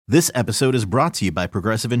This episode is brought to you by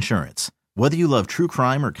Progressive Insurance. Whether you love true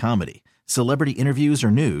crime or comedy, celebrity interviews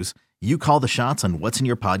or news, you call the shots on what's in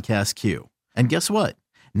your podcast queue. And guess what?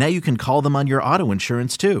 Now you can call them on your auto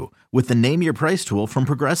insurance too with the Name Your Price tool from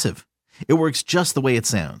Progressive. It works just the way it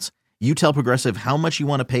sounds. You tell Progressive how much you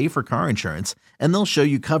want to pay for car insurance, and they'll show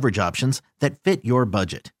you coverage options that fit your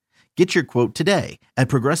budget. Get your quote today at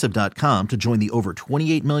Progressive.com to join the over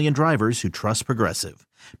 28 million drivers who trust Progressive.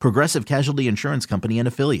 Progressive Casualty Insurance Company and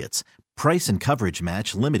Affiliates. Price and coverage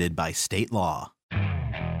match limited by state law.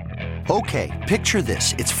 Okay, picture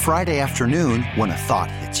this. It's Friday afternoon when a thought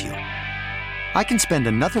hits you. I can spend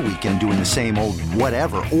another weekend doing the same old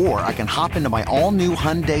whatever, or I can hop into my all-new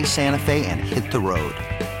Hyundai Santa Fe and hit the road.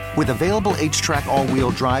 With available H-Track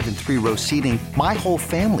all-wheel drive and 3-row seating, my whole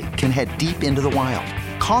family can head deep into the wild.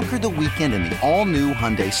 Conquer the weekend in the all-new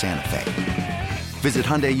Hyundai Santa Fe. Visit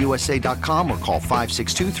HyundaiUSA.com or call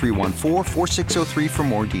 562-314-4603 for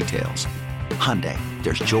more details. Hyundai,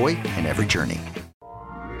 there's joy in every journey.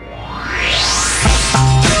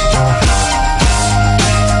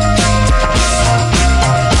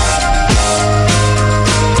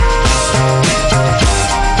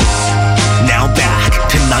 Now back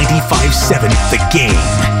to 95.7 The Game.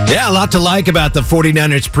 Yeah, a lot to like about the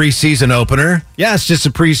 49ers preseason opener. Yeah, it's just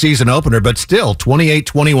a preseason opener, but still,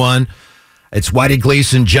 28-21. It's Whitey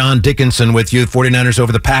Gleason, John Dickinson with you. 49ers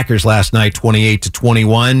over the Packers last night,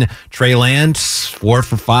 28-21. Trey Lance, 4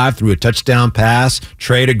 for 5 through a touchdown pass.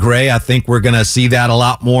 Trey to Gray, I think we're going to see that a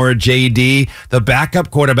lot more. JD, the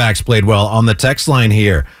backup quarterbacks played well on the text line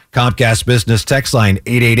here. Comcast Business text line,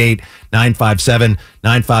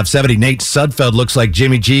 888-957-9570. Nate Sudfeld looks like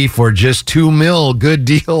Jimmy G for just $2 million. Good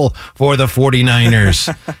deal for the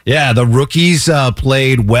 49ers. Yeah, the rookies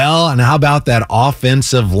played well. And how about that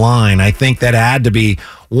offensive line? I think that had to be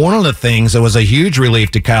one of the things that was a huge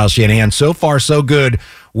relief to Kyle Shanahan. So far, so good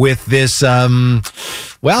with this, I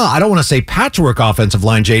don't want to say patchwork offensive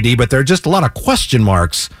line, JD, but there are just a lot of question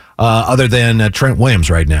marks other than Trent Williams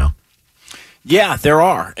right now. Yeah, there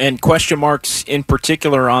are, and question marks in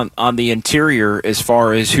particular on the interior as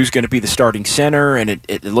far as who's going to be the starting center, and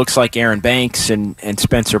it looks like Aaron Banks and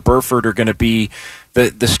Spencer Burford are going to be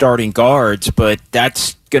the starting guards, but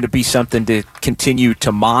that's going to be something to continue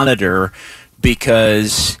to monitor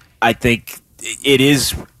because I think it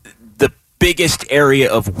is the biggest area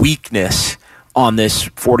of weakness on this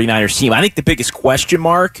 49ers team. I think the biggest question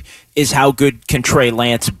mark is how good can Trey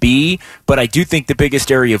Lance be, but I do think the biggest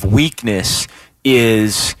area of weakness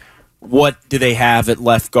is what do they have at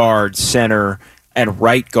left guard, center, and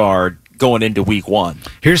right guard going into week one.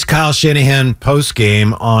 Here's Kyle Shanahan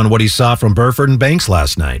post-game on what he saw from Burford and Banks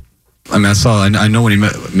last night. I know when he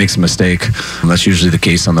makes a mistake. That's usually the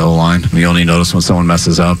case on the O-line. You only notice when someone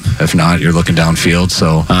messes up. If not, you're looking downfield.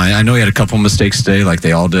 So I know he had a couple mistakes today, like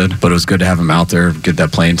they all did, but it was good to have him out there, get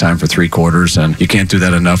that playing time for 3 quarters. And you can't do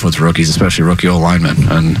that enough with rookies, especially rookie O-linemen.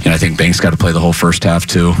 And I think Banks got to play the whole first half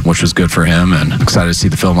too, which was good for him. And excited to see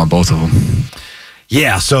the film on both of them.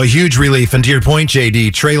 Yeah, so a huge relief. And to your point,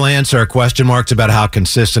 JD, Trey Lance are question marks about how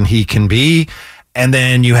consistent he can be. And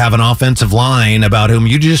then you have an offensive line about whom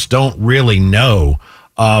you just don't really know.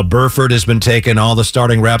 Burford has been taking all the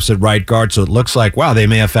starting reps at right guard, so it looks like, wow, they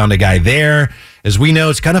may have found a guy there. As we know,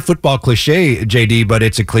 it's kind of football cliche, JD, but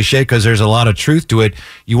it's a cliche because there's a lot of truth to it.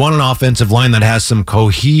 You want an offensive line that has some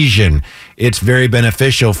cohesion. It's very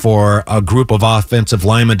beneficial for a group of offensive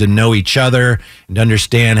linemen to know each other and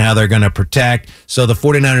understand how they're going to protect. So the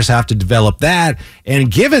 49ers have to develop that.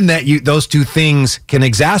 And given that those two things can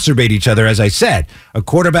exacerbate each other, as I said, a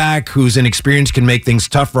quarterback who's inexperienced can make things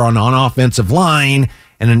tougher on offensive line,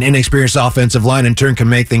 and an inexperienced offensive line in turn can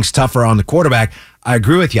make things tougher on the quarterback. I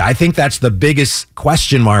agree with you. I think that's the biggest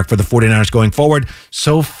question mark for the 49ers going forward.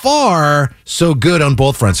 So far, so good on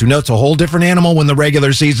both fronts. We know it's a whole different animal when the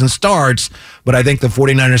regular season starts, but I think the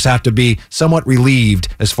 49ers have to be somewhat relieved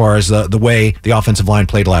as far as the way the offensive line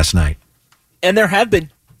played last night. And there have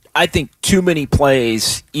been, I think, too many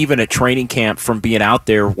plays, even at training camp, from being out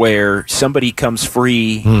there where somebody comes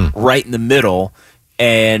free right in the middle,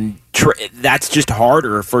 and that's just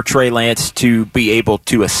harder for Trey Lance to be able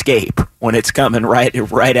to escape when it's coming right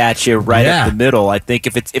at you, up the middle. I think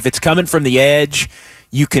if it's coming from the edge,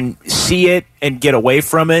 you can see it and get away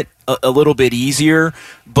from it a little bit easier.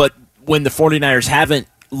 But when the 49ers haven't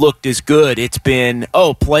looked as good, it's been,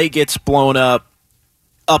 play gets blown up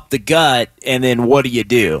the gut, and then what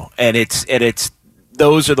do? And it's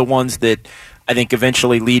those are the ones that I think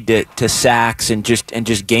eventually lead to sacks and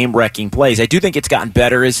just game-wrecking plays. I do think it's gotten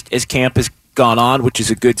better as camp has gone on, which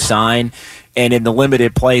is a good sign. And in the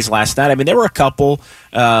limited plays last night, I mean, there were a couple,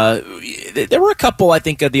 I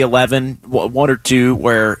think, of the 11, one or two,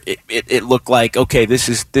 where it looked like, okay, this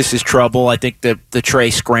is trouble. I think the Trey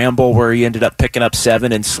scramble where he ended up picking up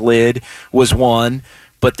 7 and slid was one.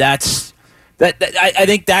 But I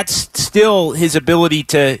think that's still his ability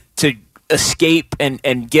to escape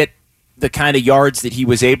and get the kind of yards that he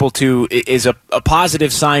was able to is a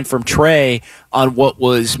positive sign from Trey on what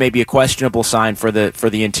was maybe a questionable sign for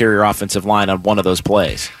the interior offensive line on one of those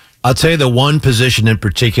plays. I'll tell you the one position in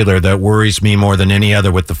particular that worries me more than any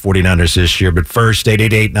other with the 49ers this year. But first,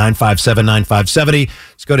 888-957-9570.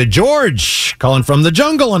 Let's go to George, calling from the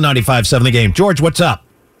jungle on 95.7 The Game. George, what's up?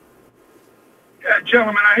 Yeah,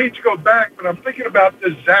 gentlemen, I hate to go back, but I'm thinking about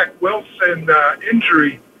the Zach Wilson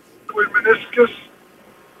injury with meniscus.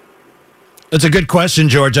 It's a good question,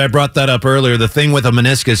 George. I brought that up earlier. The thing with a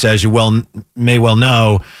meniscus, as you may well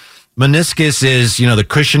know, meniscus is, the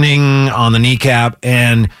cushioning on the kneecap,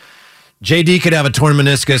 and JD could have a torn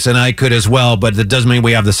meniscus, and I could as well, but that doesn't mean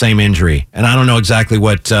we have the same injury. And I don't know exactly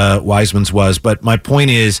what Wiseman's was, but my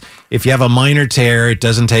point is, if you have a minor tear, it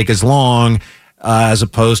doesn't take as long as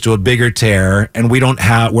opposed to a bigger tear, and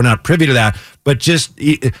we're not privy to that. But just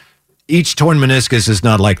each torn meniscus is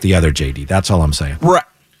not like the other, JD. That's all I'm saying.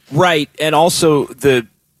 Right, and also the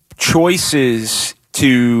choices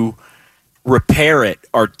to repair it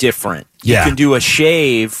are different. Yeah. You can do a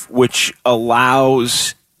shave, which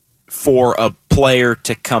allows for a player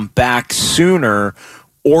to come back sooner,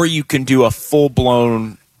 or you can do a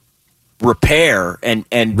full-blown repair, and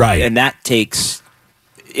that takes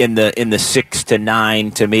in the 6 to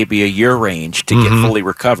 9 to maybe a year range to get fully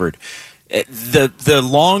recovered. The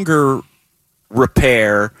longer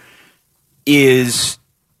repair is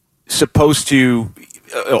supposed to,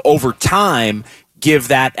 over time, give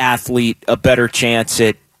that athlete a better chance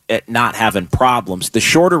at not having problems. The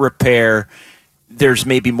shorter repair, there's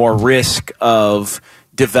maybe more risk of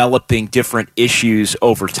developing different issues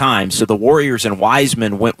over time. So the Warriors and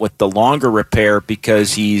Wiseman went with the longer repair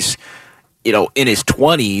because he's, in his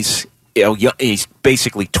 20s, he's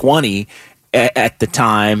basically 20 at the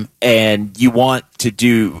time, and they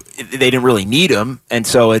didn't really need him. And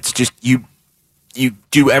so it's just, you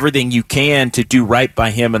do everything you can to do right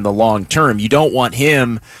by him in the long term. You don't want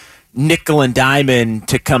him nickel and diamond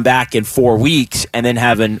to come back in 4 weeks and then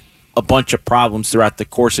having a bunch of problems throughout the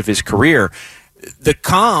course of his career. The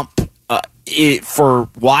comp for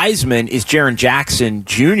Wiseman is Jaren Jackson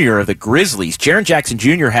Jr. of the Grizzlies. Jaren Jackson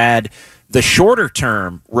Jr. had the shorter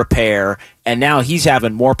term repair, and now he's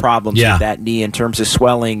having more problems with that knee in terms of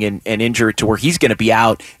swelling and injury to where he's going to be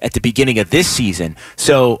out at the beginning of this season.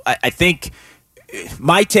 So I think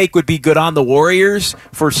my take would be good on the Warriors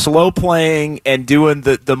for slow playing and doing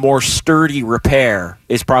the more sturdy repair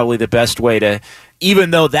is probably the best way to,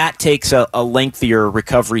 even though that takes a lengthier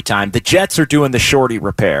recovery time. The Jets are doing the shorty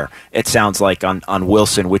repair, it sounds like, on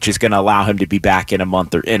Wilson, which is going to allow him to be back in a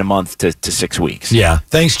month to 6 weeks. Yeah.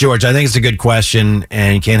 Thanks, George. I think it's a good question,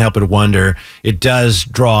 and you can't help but wonder. It does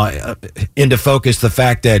draw into focus the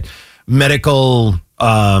fact that medical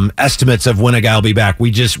estimates of when a guy will be back, we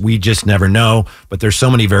just never know. But there's so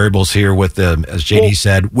many variables here with as JD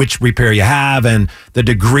said, which repair you have and the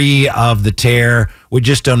degree of the tear. We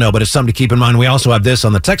just don't know, but it's something to keep in mind. We also have this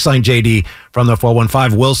on the text line, JD, from the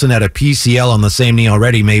 415. Wilson had a PCL on the same knee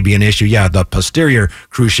already, may be an issue. Yeah, the posterior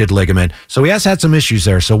cruciate ligament. So he has had some issues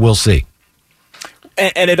there, so we'll see.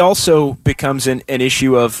 And it also becomes an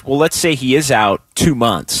issue of, well, let's say he is out 2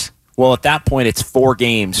 months. Well, at that point, it's 4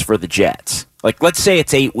 games for the Jets. Like, let's say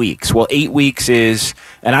it's 8 weeks. Well, 8 weeks is,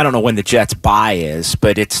 and I don't know when the Jets' bye is,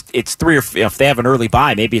 but it's 3 or if they have an early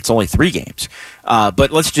bye, maybe it's only 3 games.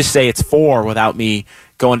 But let's just say it's 4 without me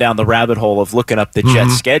going down the rabbit hole of looking up the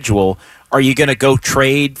Jets' schedule. Are you going to go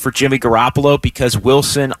trade for Jimmy Garoppolo because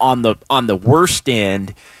Wilson on the worst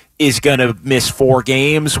end is going to miss 4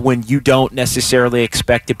 games when you don't necessarily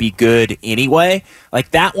expect to be good anyway?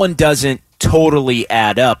 Like, that one doesn't totally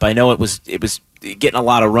add up. I know it was getting a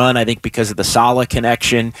lot of run, I think, because of the Saleh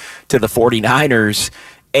connection to the 49ers,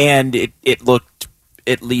 and it looked,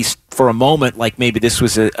 at least for a moment, like maybe this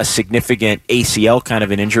was a significant ACL kind of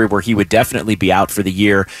an injury where he would definitely be out for the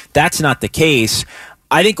year. That's not the case.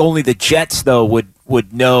 I think only the Jets, though, would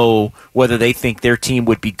know whether they think their team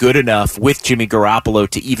would be good enough with Jimmy Garoppolo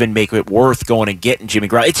to even make it worth going and getting Jimmy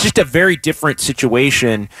Garoppolo. It's just a very different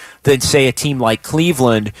situation than, say, a team like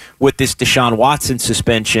Cleveland with this Deshaun Watson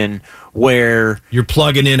suspension where you're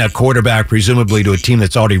plugging in a quarterback presumably to a team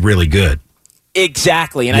that's already really good.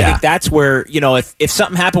 Exactly. And I think that's where, if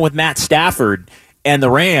something happened with Matt Stafford and the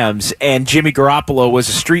Rams, and Jimmy Garoppolo was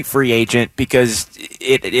a street free agent because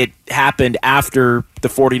it happened after the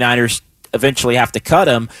 49ers eventually have to cut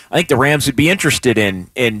him. I think the Rams would be interested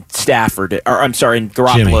in Stafford, or I'm sorry, in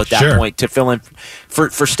Garoppolo Jimmy, at that point to fill in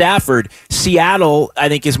for Stafford. Seattle, I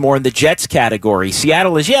think, is more in the Jets category.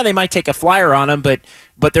 Seattle is, they might take a flyer on him, but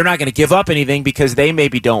they're not going to give up anything because they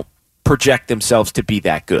maybe don't project themselves to be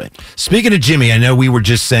that good. Speaking of Jimmy, I know we were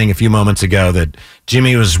just saying a few moments ago that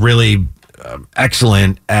Jimmy was really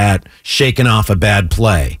excellent at shaking off a bad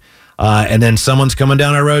play. And then someone's coming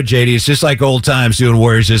down our road, JD. It's just like old times doing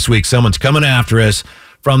Warriors this week. Someone's coming after us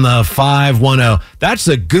from the 5-1-0. That's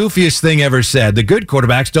the goofiest thing ever said. The good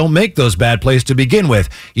quarterbacks don't make those bad plays to begin with.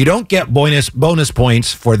 You don't get bonus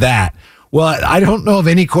points for that. Well, I don't know of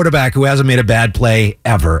any quarterback who hasn't made a bad play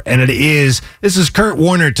ever. And this is Kurt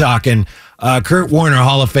Warner talking. Kurt Warner,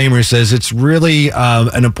 Hall of Famer, says it's really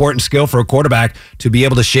an important skill for a quarterback to be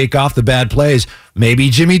able to shake off the bad plays. Maybe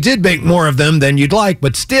Jimmy did make more of them than you'd like,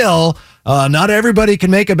 but still, not everybody can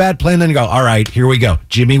make a bad play and then go, all right, here we go.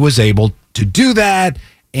 Jimmy was able to do that,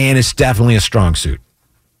 and it's definitely a strong suit.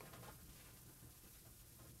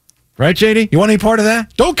 Right, JD? You want any part of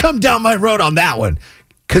that? Don't come down my road on that one,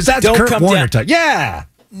 because that's Kurt Warner talk. Yeah.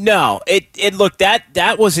 No, look,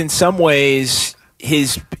 that was in some ways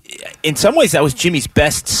that was Jimmy's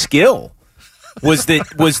best skill was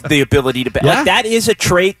the ability to like that is a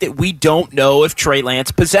trait that we don't know if Trey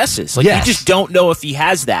Lance possesses. Like we just don't know if he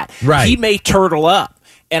has that. Right. He may turtle up.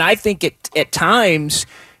 And I think at times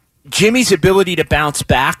Jimmy's ability to bounce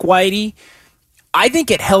back, Whitey, I think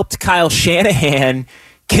it helped Kyle Shanahan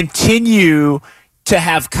continue to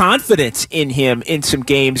have confidence in him in some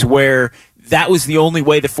games where that was the only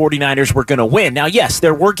way the 49ers were going to win. Now, yes,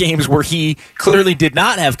 there were games where he clearly did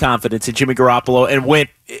not have confidence in Jimmy Garoppolo and went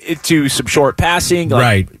to some short passing.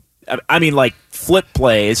 Right. I mean, like flip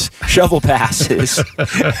plays, shovel passes,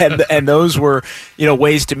 and those were,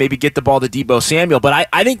 ways to maybe get the ball to Deebo Samuel. But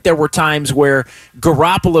I think there were times where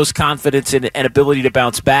Garoppolo's confidence and ability to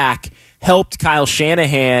bounce back helped Kyle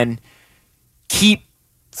Shanahan keep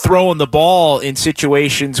throwing the ball in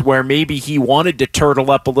situations where maybe he wanted to turtle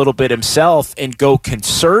up a little bit himself and go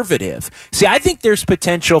conservative. See, I think there's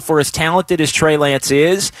potential for as talented as Trey Lance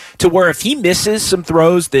is to where if he misses some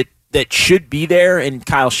throws that should be there in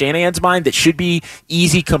Kyle Shanahan's mind, that should be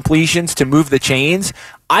easy completions to move the chains,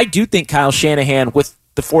 I do think Kyle Shanahan, with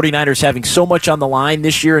the 49ers having so much on the line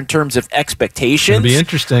this year in terms of expectations. It'll be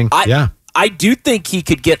interesting. I do think he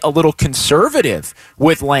could get a little conservative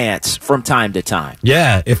with Lance from time to time.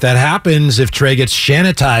 Yeah, if that happens, if Trey gets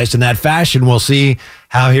Shanatized in that fashion, we'll see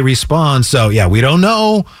how he responds. So, yeah, we don't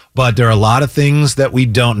know, but there are a lot of things that we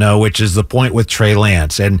don't know, which is the point with Trey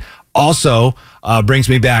Lance. And also brings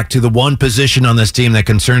me back to the one position on this team that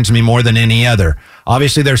concerns me more than any other.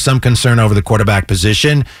 Obviously, there's some concern over the quarterback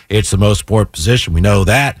position. It's the most important position. We know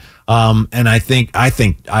that. And I think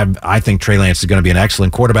Trey Lance is going to be an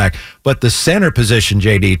excellent quarterback. But the center position,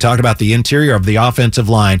 JD, talked about the interior of the offensive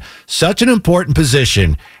line, such an important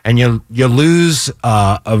position, and you lose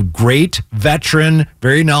a great veteran,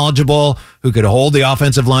 very knowledgeable, who could hold the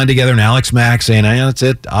offensive line together, and Alex Mack saying, that's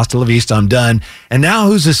it, hasta la vista, I'm done. And now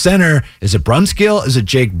who's the center? Is it Brunskill? Is it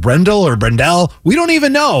Jake Brendel or Brendel? We don't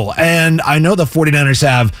even know. And I know the 49ers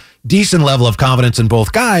have decent level of confidence in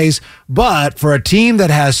both guys, but for a team that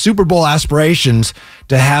has Super Bowl aspirations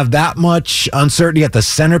to have that much uncertainty at the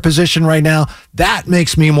center position right now, that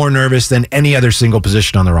makes me more nervous than any other single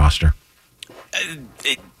position on the roster.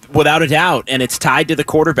 Without a doubt, and it's tied to the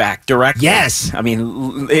quarterback directly. Yes. I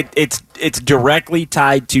mean, it's directly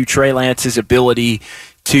tied to Trey Lance's ability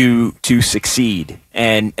to succeed.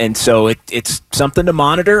 And so it's something to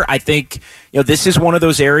monitor. I think, this is one of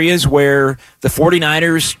those areas where the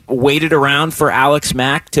 49ers waited around for Alex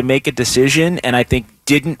Mack to make a decision, and I think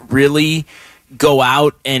didn't really go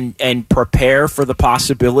out and prepare for the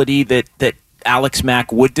possibility that Alex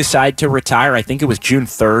Mack would decide to retire. I think it was June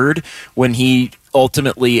 3rd when he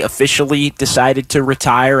ultimately officially decided to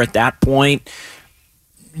retire. At that point,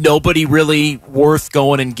 nobody really worth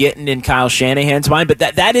going and getting in Kyle Shanahan's mind, but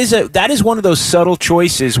that is one of those subtle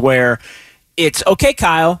choices where it's okay,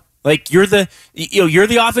 Kyle. Like you're the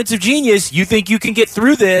offensive genius. You think you can get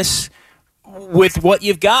through this with what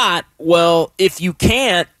you've got? Well, if you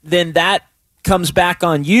can't, then that comes back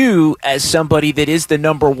on you as somebody that is the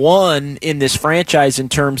number one in this franchise in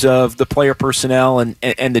terms of the player personnel and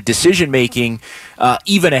the decision making,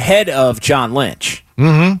 even ahead of John Lynch.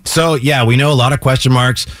 Mm-hmm. So, yeah, we know a lot of question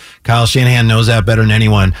marks. Kyle Shanahan knows that better than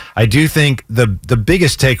anyone. I do think the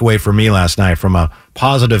biggest takeaway for me last night from a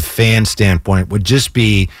positive fan standpoint would just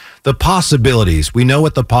be the possibilities. We know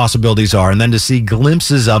what the possibilities are, and then to see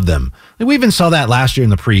glimpses of them. We even saw that last year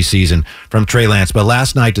in the preseason from Trey Lance, but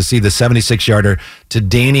last night to see the 76-yarder to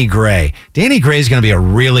Danny Gray. Danny Gray is going to be a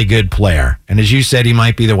really good player, and as you said, he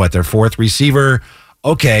might be their fourth receiver.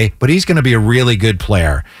 Okay, but he's going to be a really good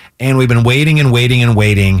player. And we've been waiting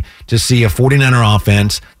to see a 49er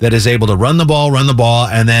offense that is able to run the ball,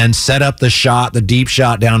 and then set up the deep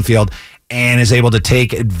shot downfield, and is able to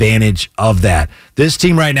take advantage of that. This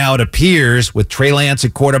team right now, it appears, with Trey Lance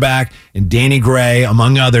at quarterback and Danny Gray,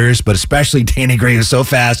 among others, but especially Danny Gray, who's so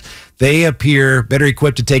fast, they appear better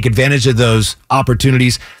equipped to take advantage of those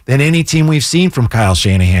opportunities than any team we've seen from Kyle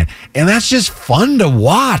Shanahan. And that's just fun to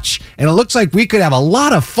watch. And it looks like we could have a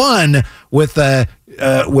lot of fun with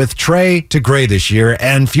Trey to Gray this year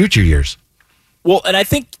and future years. Well, and I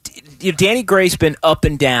think Danny Gray's been up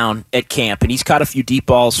and down at camp, and he's caught a few deep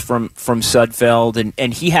balls from Sudfeld,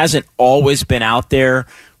 and he hasn't always been out there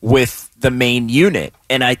with the main unit.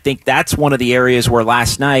 And I think that's one of the areas where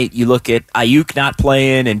last night you look at Ayuk not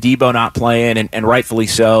playing and Debo not playing, and rightfully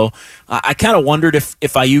so. I kind of wondered if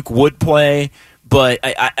Ayuk would play, but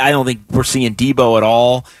I don't think we're seeing Debo at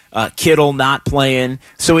all. Kittle not playing.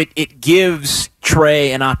 So it gives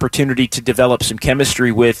Trey an opportunity to develop some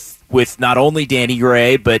chemistry with not only Danny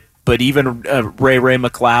Gray, but even Ray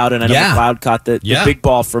McLeod, and I know McLeod caught the big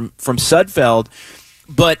ball from Sudfeld.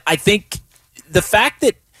 But I think the fact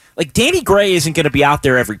that Danny Gray isn't going to be out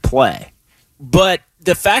there every play, but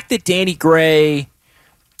the fact that Danny Gray,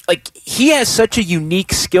 he has such a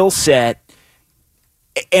unique skill set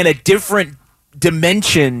and a different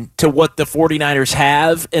dimension to what the 49ers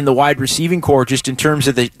have in the wide receiving core, just in terms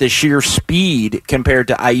of the sheer speed compared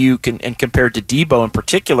to Ayuk and compared to Debo in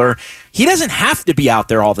particular. He doesn't have to be out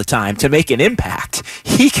there all the time to make an impact.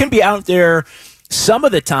 He can be out there some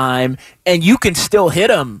of the time, and you can still hit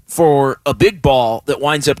him for a big ball that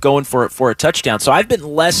winds up going for a touchdown. So I've been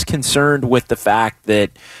less concerned with the fact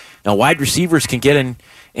that wide receivers can get in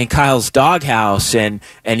Kyle's doghouse, and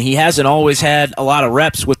he hasn't always had a lot of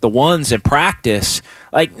reps with the ones in practice.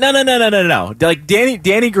 No.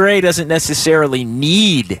 Danny Gray doesn't necessarily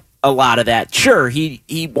need a lot of that. Sure,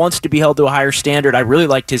 he wants to be held to a higher standard. I really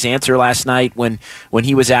liked his answer last night when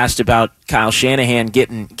he was asked about Kyle Shanahan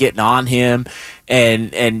getting on him,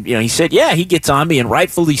 and he said, yeah, he gets on me, and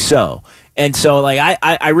rightfully so. And so,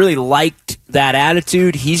 I really liked that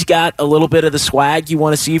attitude. He's got a little bit of the swag you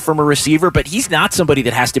want to see from a receiver, but he's not somebody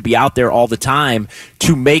that has to be out there all the time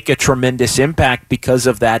to make a tremendous impact because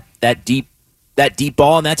of that deep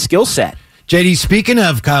ball and that skill set. JD, speaking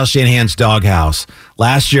of Kyle Shanahan's doghouse,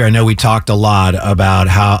 last year I know we talked a lot about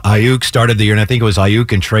how Ayuk started the year, and I think it was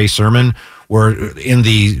Ayuk and Trey Sermon were in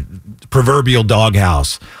the proverbial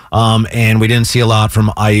doghouse, and we didn't see a lot from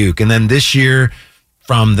Ayuk. And then this year,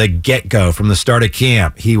 from the get-go, from the start of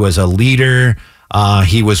camp, he was a leader.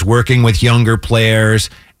 He was working with younger players,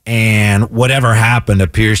 and whatever happened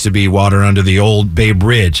appears to be water under the old Bay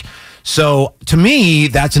Bridge. So to me,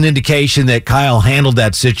 that's an indication that Kyle handled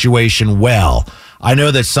that situation well. I know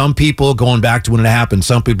that some people, going back to when it happened,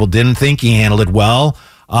 some people didn't think he handled it well.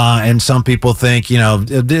 And some people think, you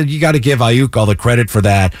got to give Ayuk all the credit for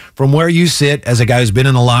that. From where you sit as a guy who's been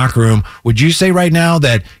in the locker room, would you say right now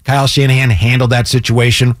that Kyle Shanahan handled that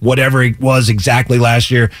situation, whatever it was exactly last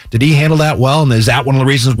year? Did he handle that well? And is that one of the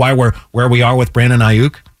reasons why we're where we are with Brandon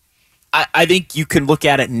Ayuk? I think you can look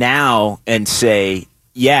at it now and say,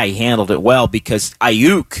 yeah, he handled it well, because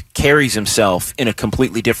Ayuk carries himself in a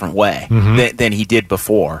completely different way than he did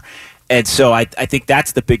before. And so I think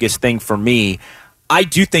that's the biggest thing for me. I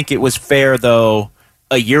do think it was fair, though,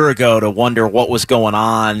 a year ago to wonder what was going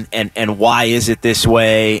on and why is it this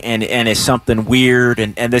way, and is something weird,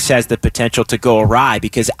 and this has the potential to go awry,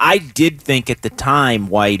 because I did think at the time,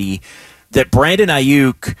 Whitey, that Brandon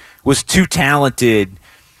Ayuk was too talented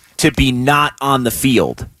to be not on the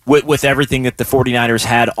field with everything that the 49ers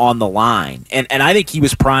had on the line. And I think he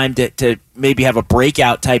was primed to maybe have a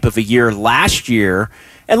breakout type of a year last year.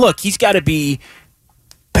 And look, he's got to be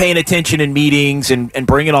paying attention in meetings and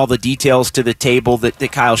bringing all the details to the table that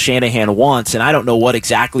Kyle Shanahan wants. And I don't know what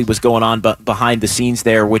exactly was going on behind the scenes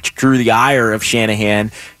there, which drew the ire of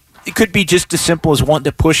Shanahan. It could be just as simple as wanting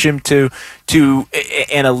to push him to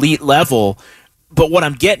an elite level. But what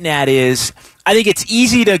I'm getting at is, I think it's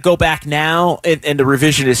easy to go back now in the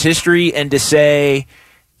revisionist history and to say,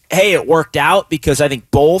 hey, it worked out, because I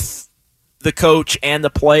think both the coach and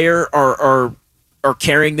the player are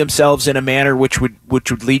carrying themselves in a manner which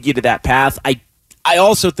would lead you to that path. I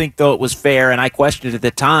also think, though, it was fair, and I questioned it at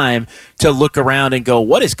the time, to look around and go,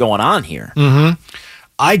 what is going on here?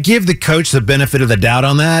 I give the coach the benefit of the doubt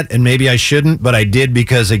on that, and maybe I shouldn't, but I did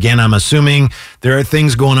because, again, I'm assuming there are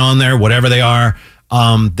things going on there, whatever they are,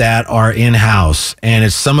 that are in-house,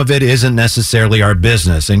 and some of it isn't necessarily our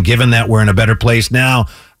business. And given that we're in a better place now,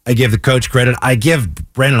 I give the coach credit. I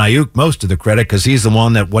give Brandon Ayuk most of the credit because he's the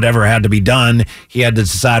one that whatever had to be done, he had to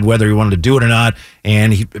decide whether he wanted to do it or not,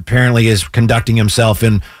 and he apparently is conducting himself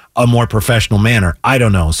in a more professional manner. I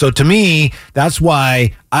don't know. So to me, that's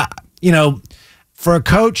why, for a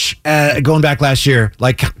coach going back last year,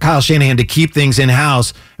 like Kyle Shanahan, to keep things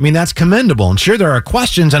in-house, I mean, that's commendable. And sure, there are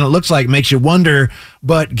questions, and it looks like it makes you wonder,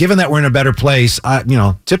 but given that we're in a better place, tip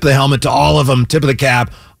of the helmet to all of them, tip of the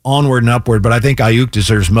cap, onward and upward, but I think Ayuk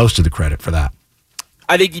deserves most of the credit for that.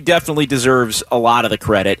 I think he definitely deserves a lot of the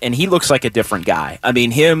credit, and he looks like a different guy. I mean,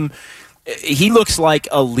 he looks like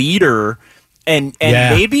a leader, and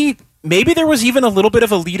maybe there was even a little bit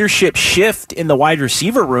of a leadership shift in the wide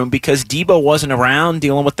receiver room because Debo wasn't around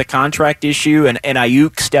dealing with the contract issue, and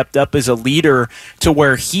Ayuk stepped up as a leader to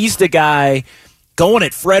where he's the guy going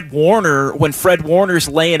at Fred Warner when Fred Warner's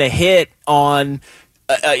laying a hit on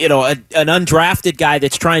an undrafted guy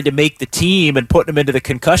that's trying to make the team and putting him into the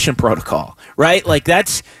concussion protocol, right? Like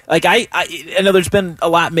that's like I know there's been a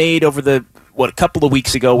lot made over a couple of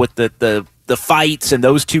weeks ago with the fights and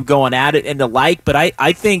those two going at it and the like, but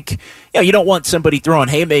I think you don't want somebody throwing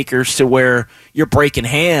haymakers to where you're breaking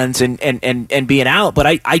hands and being out.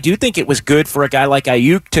 But I do think it was good for a guy like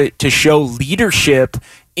Ayuk to show leadership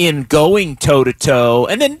in going toe-to-toe,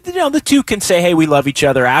 and then the two can say, hey, we love each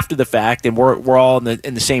other after the fact, and we're all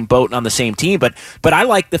in the same boat and on the same team. But I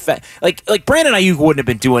like the fact, like Brandon Ayuk wouldn't have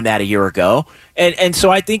been doing that a year ago, and so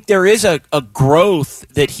I think there is a growth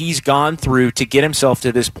that he's gone through to get himself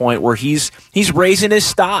to this point where he's raising his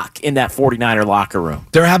stock in that 49er locker room.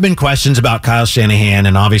 There have been questions about Kyle Shanahan,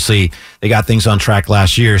 and obviously they got things on track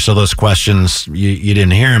last year, so those questions, you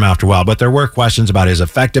didn't hear him after a while, but there were questions about his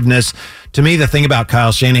effectiveness. To me, the thing about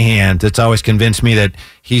Kyle Shanahan that's always convinced me that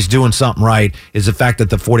he's doing something right is the fact that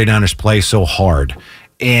the 49ers play so hard.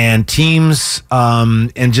 And teams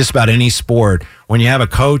in just about any sport, when you have a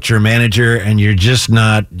coach or manager and you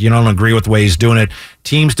don't agree with the way he's doing it,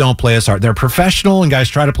 teams don't play as hard. They're professional and guys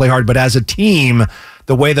try to play hard, but as a team,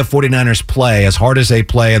 the way the 49ers play, as hard as they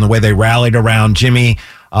play and the way they rallied around Jimmy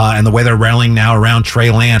and the way they're rallying now around Trey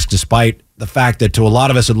Lance, despite the fact that to a lot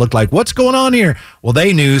of us it looked like, what's going on here? Well,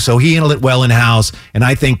 they knew, so he handled it well in-house, and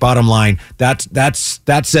I think bottom line, that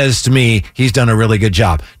says to me he's done a really good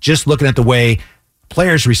job. Just looking at the way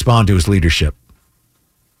players respond to his leadership.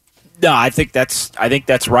 No, I think that's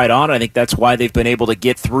right on. I think that's why they've been able to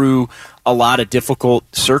get through a lot of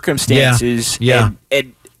difficult circumstances. Yeah.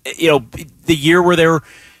 And the year where they're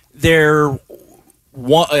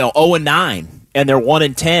 0-9 and they're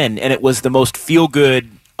 1-10, and it was the most feel-good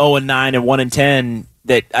 0-9 and 1-10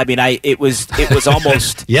 that it was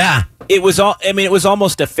almost yeah. It was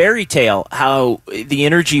almost a fairy tale how the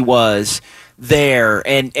energy was there,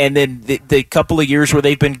 and then the couple of years where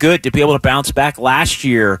they've been good to be able to bounce back last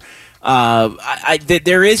year.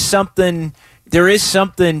 There is something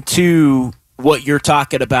to what you're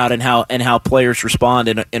talking about and how players respond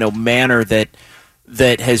in a manner that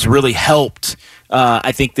has really helped.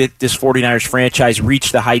 I think that this 49ers franchise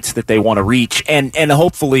reach the heights that they want to reach, and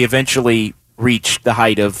hopefully eventually reach the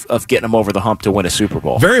height of getting them over the hump to win a Super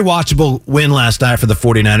Bowl. Very watchable win last night for the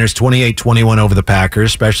 49ers, 28-21 over the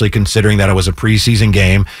Packers, especially considering that it was a preseason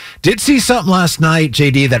game. Did see something last night,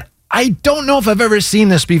 JD, that I don't know if I've ever seen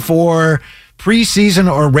this before,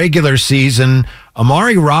 preseason or regular season.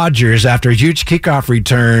 Amari Rodgers, after a huge kickoff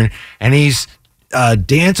return, and he's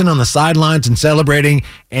dancing on the sidelines and celebrating,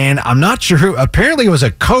 and I'm not sure who, apparently it was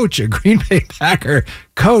a coach, a Green Bay Packer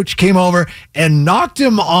coach came over and knocked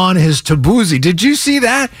him on his tabuzi. Did you see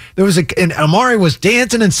that? And Amari was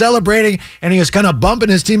dancing and celebrating, and he was kind of bumping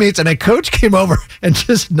his teammates, and a coach came over and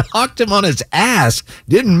just knocked him on his ass.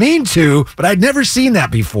 Didn't mean to, but I'd never seen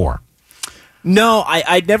that before. No,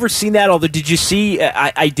 I'd never seen that, although did you see,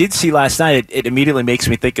 I did see last night, it immediately makes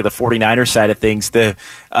me think of the 49ers side of things.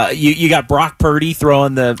 You got Brock Purdy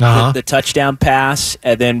throwing the touchdown pass,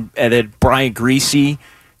 and then Brian Griese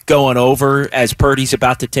going over as Purdy's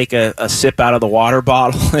about to take a sip out of the water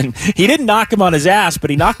bottle. And he didn't knock him on his ass,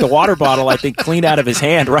 but he knocked the water bottle, I think, clean out of his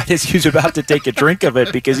hand right as he was about to take a drink of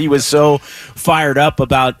it because he was so fired up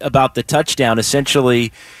about the touchdown.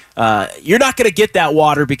 Essentially, you're not going to get that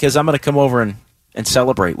water because I'm going to come over and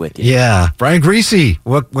celebrate with you. Yeah. Brian Griese,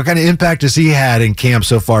 what kind of impact has he had in camp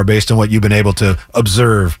so far based on what you've been able to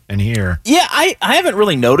observe and hear? Yeah, I haven't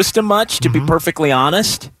really noticed him much, to be perfectly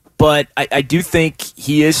honest, but I do think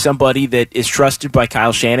he is somebody that is trusted by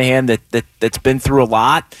Kyle Shanahan that's been through a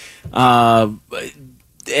lot.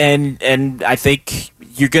 And I think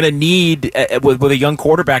you're going to need, with a young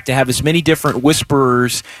quarterback, to have as many different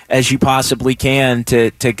whisperers as you possibly can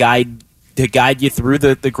to guide you through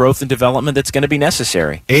the growth and development that's going to be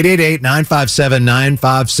necessary.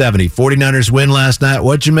 888-957-9570. 49ers win last night.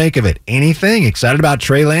 What'd you make of it? Anything? Excited about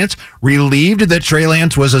Trey Lance? Relieved that Trey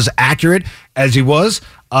Lance was as accurate as he was?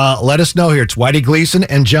 Let us know here. It's Whitey Gleason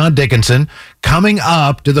and John Dickinson coming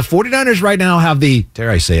up. Do the 49ers right now have the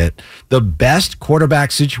best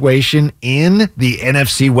quarterback situation in the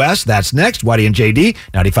NFC West? That's next. Whitey and JD,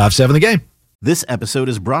 95.7 The Game. This episode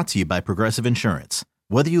is brought to you by Progressive Insurance.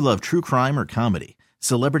 Whether you love true crime or comedy,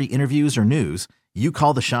 celebrity interviews or news, you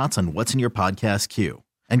call the shots on what's in your podcast queue.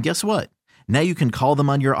 And guess what? Now you can call them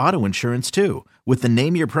on your auto insurance too with the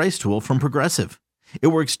Name Your Price tool from Progressive. It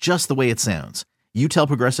works just the way it sounds. You tell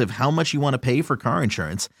Progressive how much you want to pay for car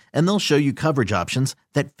insurance, and they'll show you coverage options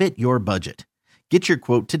that fit your budget. Get your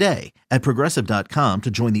quote today at Progressive.com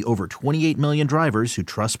to join the over 28 million drivers who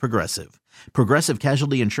trust Progressive. Progressive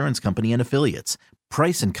Casualty Insurance Company and Affiliates.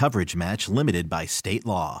 Price and coverage match limited by state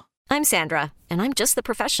law. I'm Sandra, and I'm just the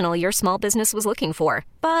professional your small business was looking for.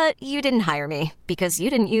 But you didn't hire me because you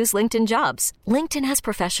didn't use LinkedIn Jobs. LinkedIn has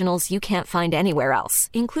professionals you can't find anywhere else,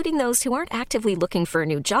 including those who aren't actively looking for a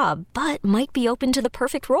new job, but might be open to the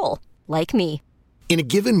perfect role, like me. In a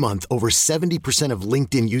given month, over 70% of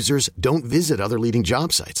LinkedIn users don't visit other leading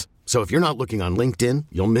job sites. So if you're not looking on LinkedIn,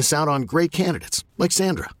 you'll miss out on great candidates like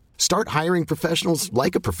Sandra. Start hiring professionals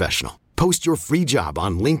like a professional. Post your free job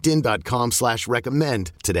on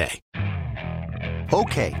linkedin.com/recommend today.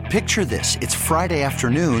 Okay, picture this. It's Friday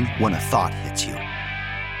afternoon when a thought hits you.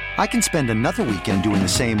 I can spend another weekend doing the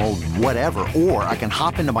same old whatever, or I can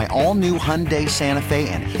hop into my all-new Hyundai Santa Fe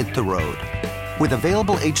and hit the road. With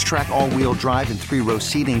available H-Track all-wheel drive and 3-row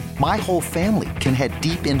seating, my whole family can head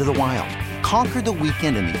deep into the wild. Conquer the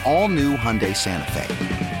weekend in the all-new Hyundai Santa Fe.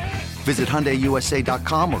 Visit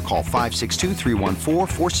HyundaiUSA.com or call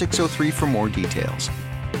 562-314-4603 for more details.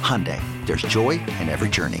 Hyundai, there's joy in every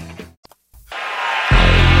journey.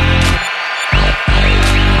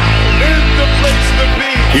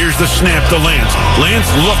 Here's the snap to Lance. Lance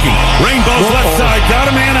looking. Rainbow's left side. Got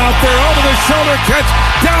a man out there. Over the shoulder catch.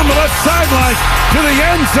 Down the left sideline. To the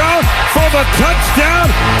end zone for the touchdown.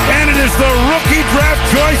 And it is the rookie draft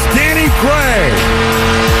choice, Danny Gray.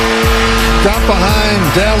 Got behind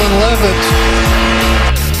Dallin Levitt.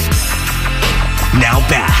 Now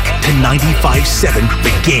back to 95.7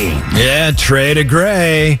 The Game. Yeah, Trey to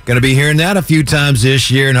Gray. Going to be hearing that a few times this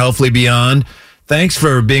year and hopefully beyond. Thanks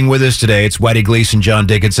for being with us today. It's Whitey Gleason, John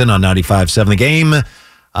Dickinson on 95.7 The Game.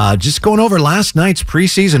 Just going over last night's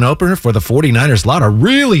preseason opener for the 49ers. A lot of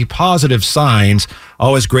really positive signs.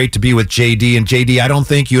 Always great to be with JD. And JD, I don't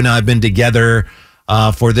think you and I have been together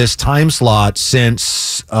for this time slot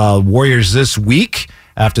since Warriors this week,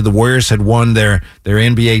 after the Warriors had won their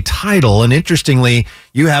NBA title. And interestingly,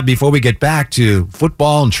 you have, before we get back to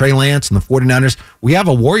football and Trey Lance and the 49ers, we have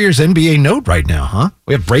a Warriors NBA note right now, huh?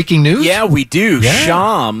 We have breaking news? Yeah, we do. Yeah.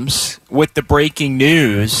 Shams with the breaking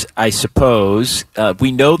news, I suppose.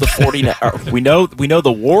 We know the 49ers, we know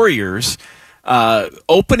the Warriors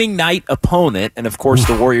opening night opponent, and of course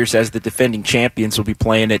the Warriors as the defending champions will be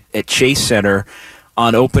playing at Chase Center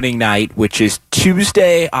on opening night, which is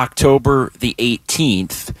Tuesday, October the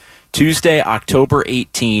 18th. Tuesday, October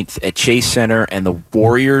 18th at Chase Center, and the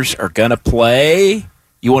Warriors are going to play.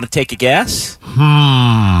 You want to take a guess?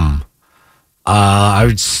 The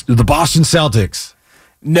Boston Celtics.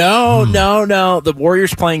 No. The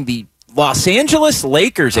Warriors playing the Los Angeles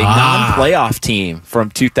Lakers, a non-playoff team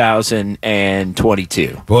from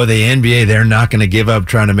 2022. Boy, the NBA, they're not going to give up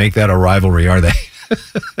trying to make that a rivalry, are they?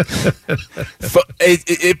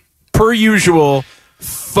 Per usual,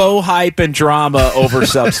 faux hype and drama over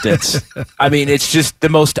substance. I mean, it's just the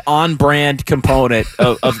most on-brand component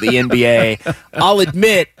of the NBA. I'll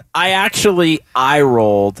admit, I actually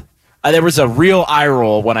eye-rolled. There was a real eye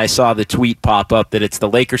roll when I saw the tweet pop up that it's the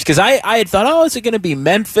Lakers, because I had thought, is it going to be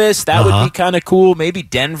Memphis? That would be kind of cool. Maybe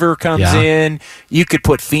Denver comes in. You could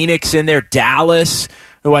put Phoenix in there. Dallas,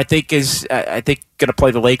 who I think going to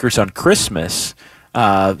play the Lakers on Christmas.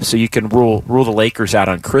 So you can rule the Lakers out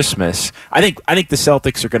on Christmas. I think the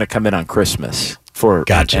Celtics are going to come in on Christmas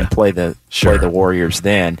and play the Warriors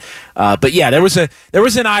then. But yeah, there was an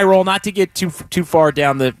eye roll. Not to get too far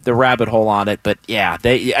down the rabbit hole on it, but yeah,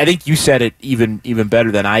 I think you said it even better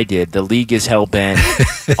than I did. The league is hell bent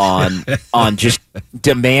on just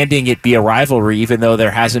demanding it be a rivalry, even though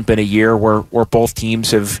there hasn't been a year where both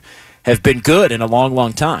teams have have been good in a long,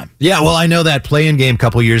 long time. Yeah, well, I know that play-in game a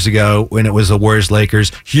couple years ago when it was the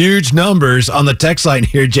Warriors-Lakers. Huge numbers on the text line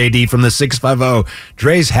here, JD, from the 650.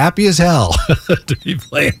 Dre's happy as hell to be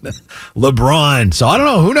playing LeBron. So I don't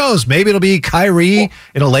know. Who knows? Maybe it'll be Kyrie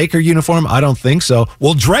in a Laker uniform. I don't think so.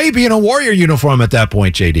 Will Dre be in a Warrior uniform at that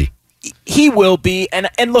point, JD? He will be, and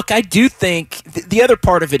look, I do think the other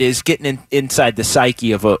part of it is getting inside the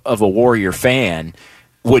psyche of a Warrior fan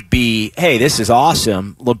would be, hey, this is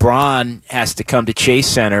awesome. LeBron has to come to Chase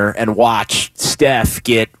Center and watch Steph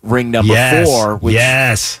get ring number 4,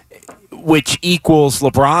 which equals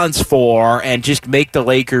LeBron's 4, and just make the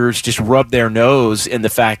Lakers just rub their nose in the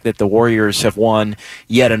fact that the Warriors have won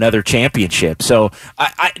yet another championship. So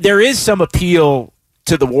there is some appeal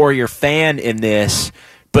to the Warrior fan in this,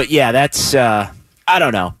 but yeah, that's I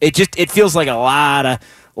don't know. It feels like a lot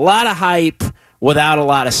of hype without a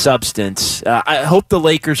lot of substance. I hope the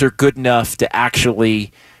Lakers are good enough to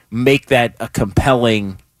actually make that a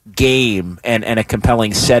compelling game and a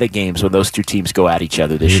compelling set of games when those two teams go at each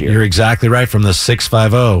other this year. You're exactly right from the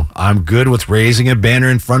 650. I'm good with raising a banner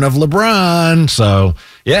in front of LeBron. So,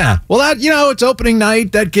 yeah. Well, that, it's opening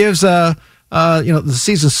night. That gives the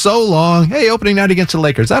season's so long. Hey, opening night against the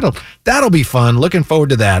Lakers. That'll be fun. Looking forward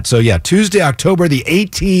to that. So, yeah, Tuesday, October the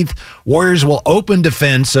 18th, Warriors will open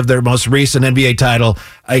defense of their most recent NBA title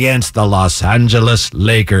against the Los Angeles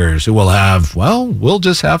Lakers, who will have, we'll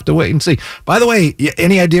just have to wait and see. By the way,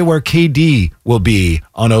 any idea where KD will be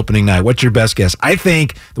on opening night? What's your best guess? I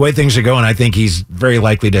think the way things are going, I think he's very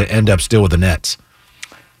likely to end up still with the Nets.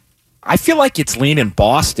 I feel like it's leaning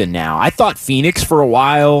Boston now. I thought Phoenix for a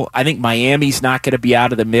while. I think Miami's not going to be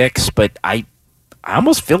out of the mix, but I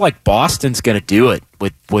almost feel like Boston's going to do it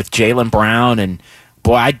with Jaylen Brown. And,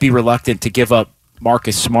 boy, I'd be reluctant to give up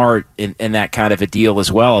Marcus Smart in that kind of a deal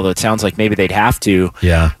as well, although it sounds like maybe they'd have to.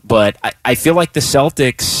 Yeah. But I feel like the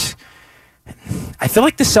Celtics,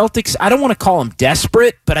 I don't want to call them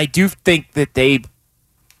desperate, but I do think that they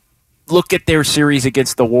look at their series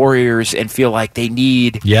against the Warriors and feel like they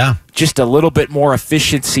need just a little bit more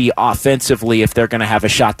efficiency offensively if they're going to have a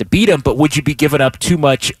shot to beat them. But would you be giving up too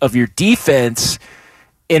much of your defense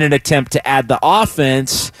in an attempt to add the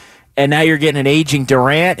offense? And now you're getting an aging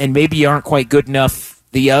Durant, and maybe you aren't quite good enough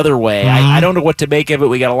the other way. I don't know what to make of it.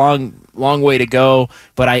 We got a long way to go,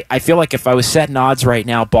 but I feel like if I was setting odds right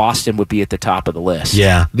now, Boston would be at the top of the list.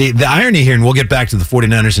 Yeah. The irony here, and we'll get back to the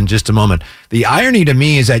 49ers in just a moment, the irony to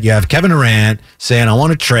me is that you have Kevin Durant saying, I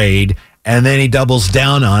want to trade, and then he doubles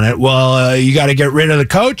down on it. Well, you got to get rid of the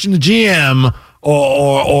coach and the GM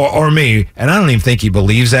or me. And I don't even think he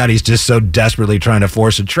believes that. He's just so desperately trying to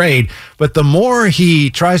force a trade. But the more he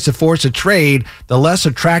tries to force a trade, the less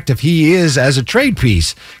attractive he is as a trade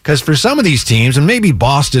piece. Because for some of these teams, and maybe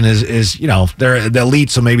Boston is they're the elite,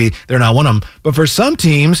 so maybe they're not one of them. But for some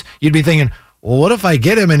teams, you'd be thinking, well, what if I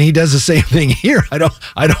get him and he does the same thing here? I don't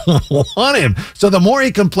want him. So the more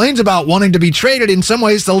he complains about wanting to be traded, in some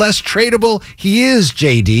ways, the less tradable he is,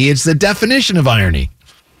 JD. It's the definition of irony.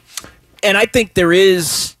 And I think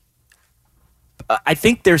there's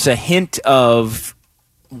a hint of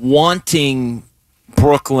wanting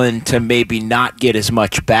Brooklyn to maybe not get as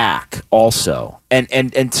much back also.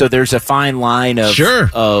 And so there's a fine line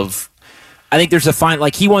of I think there's a fine,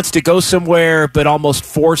 like he wants to go somewhere but almost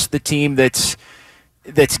force the team that's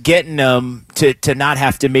getting him to not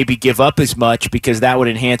have to maybe give up as much, because that would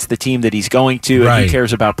enhance the team that he's going to. Right. And who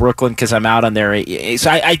cares about Brooklyn because I'm out on there.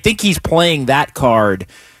 So I think he's playing that card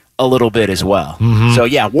a little bit as well. Mm-hmm. So,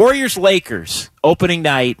 yeah, Warriors-Lakers, opening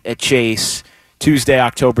night at Chase, Tuesday,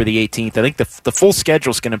 October the 18th. I think the full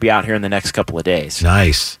schedule is going to be out here in the next couple of days.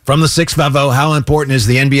 Nice. From the 650, how important is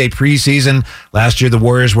the NBA preseason? Last year, the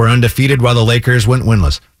Warriors were undefeated while the Lakers went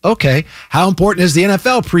winless. Okay. How important is the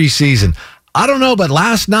NFL preseason? I don't know, but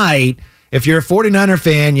last night, if you're a 49er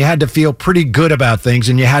fan, you had to feel pretty good about things,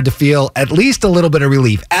 and you had to feel at least a little bit of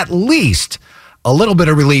relief. At least a little bit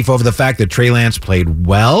of relief over the fact that Trey Lance played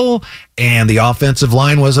well and the offensive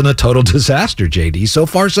line wasn't a total disaster, JD. So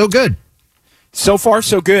far, so good. So far,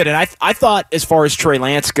 so good. And I thought, as far as Trey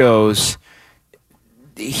Lance goes,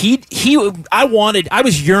 I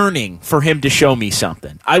was yearning for him to show me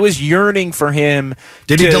something. I was yearning for him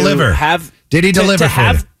Did he deliver?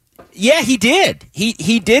 Yeah, he did.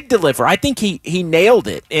 He did deliver. I think he nailed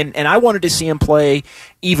it, and I wanted to see him play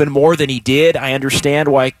even more than he did. I understand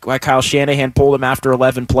why Kyle Shanahan pulled him after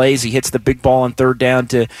 11 plays. He hits the big ball on third down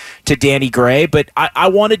to Danny Gray, but I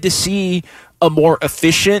wanted to see a more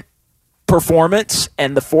efficient performance,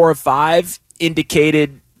 and the 4 of 5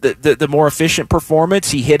 indicated the more efficient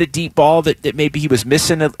performance. He hit a deep ball that maybe he was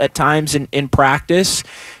missing at times in practice.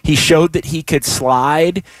 He showed that he could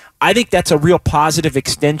slide. I think that's a real positive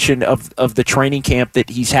extension of the training camp that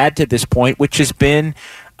he's had to this point, which has been,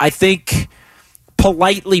 I think,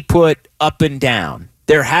 politely put, up and down.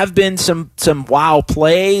 There have been some wow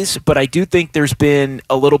plays, but I do think there's been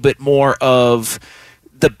a little bit more of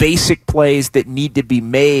the basic plays that need to be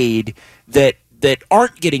made that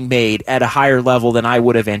aren't getting made at a higher level than I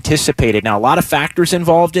would have anticipated. Now, a lot of factors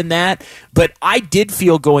involved in that, but I did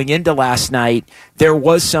feel going into last night there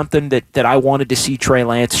was something that I wanted to see Trey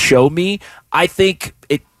Lance show me. I think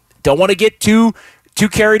don't want to get too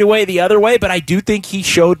carried away the other way, but I do think he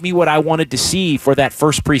showed me what I wanted to see for that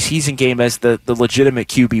first preseason game as the legitimate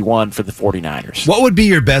QB1 for the 49ers. What would be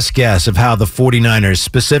your best guess of how the 49ers,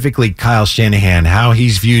 specifically Kyle Shanahan, how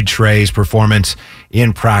he's viewed Trey's performance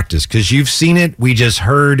in practice? Because you've seen it. We just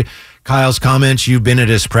heard Kyle's comments. You've been at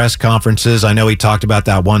his press conferences. I know he talked about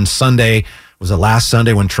that one Sunday. Was it last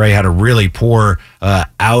Sunday when Trey had a really poor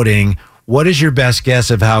outing? What is your best guess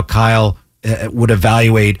of how Kyle would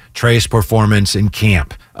evaluate Trey's performance in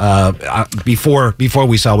camp before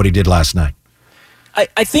we saw what he did last night?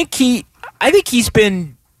 I think he's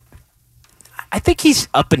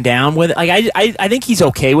up and down with it. Like I think he's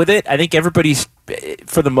okay with it. I think everybody's,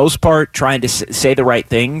 for the most part, trying to say the right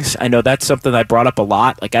things. I know that's something I brought up a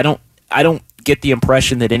lot. Like I don't get the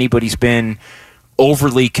impression that anybody's been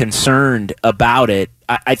overly concerned about it.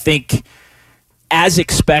 I think, as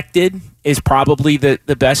expected, is probably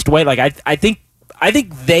the best way. Like I think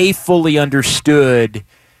they fully understood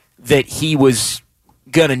that he was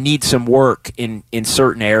gonna need some work in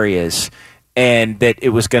certain areas, and that it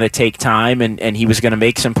was gonna take time, and he was gonna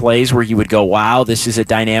make some plays where you would go, wow, this is a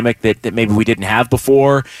dynamic that maybe we didn't have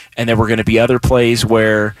before, and there were gonna be other plays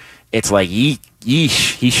where it's like,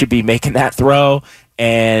 yeesh, he should be making that throw.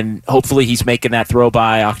 And hopefully he's making that throw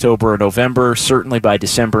by October or November, certainly by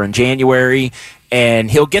December and January, and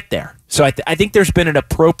he'll get there. So I think there's been an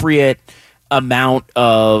appropriate amount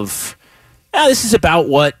of, this is about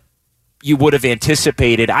what you would have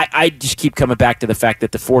anticipated. I just keep coming back to the fact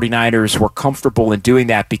that the 49ers were comfortable in doing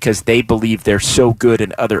that because they believe they're so good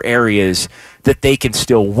in other areas that they can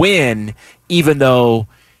still win, even though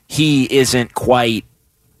he isn't quite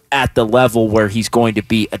at the level where he's going to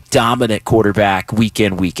be a dominant quarterback week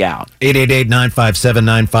in, week out.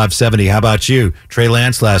 888-957-9570. How about you? Trey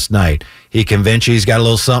Lance last night. He convinced you he's got a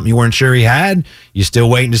little something you weren't sure he had? You still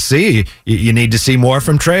waiting to see? You need to see more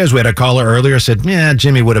from Trey? As we had a caller earlier said,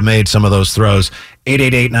 Jimmy would have made some of those throws.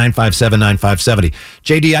 888-957-9570.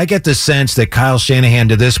 JD, I get the sense that Kyle Shanahan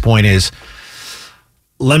to this point is,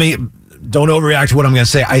 don't overreact to what I'm going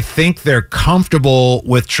to say. I think they're comfortable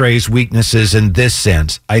with Trey's weaknesses in this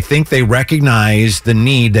sense. I think they recognize the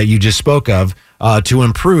need that you just spoke of to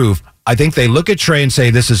improve. I think they look at Trey and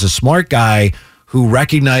say, this is a smart guy who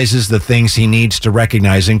recognizes the things he needs to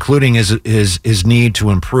recognize, including his need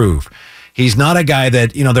to improve. He's not a guy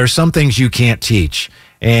that, there's some things you can't teach.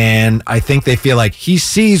 And I think they feel like he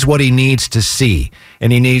sees what he needs to see,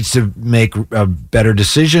 and he needs to make better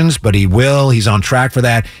decisions, but he will. He's on track for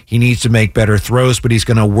that. He needs to make better throws, but he's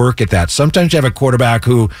going to work at that. Sometimes you have a quarterback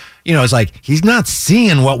who, is like, he's not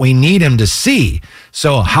seeing what we need him to see.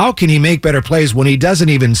 So how can he make better plays when he doesn't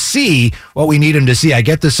even see what we need him to see? I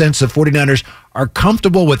get the sense the 49ers are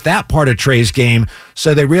comfortable with that part of Trey's game,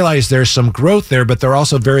 so they realize there's some growth there, but they're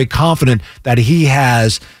also very confident that he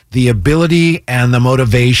has the ability and the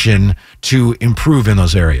motivation to improve in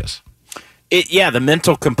those areas. The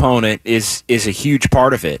mental component is a huge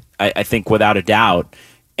part of it, I think, without a doubt.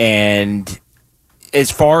 And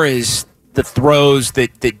as far as the throws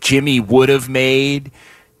that Jimmy would have made,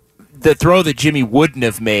 the throw that Jimmy wouldn't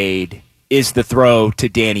have made is the throw to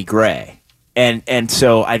Danny Gray. And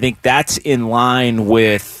so I think that's in line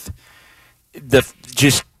with the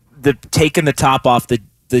taking the top off the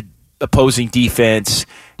opposing defense.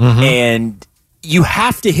 Mm-hmm. And you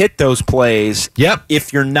have to hit those plays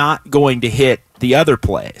if you're not going to hit the other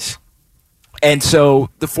plays. And so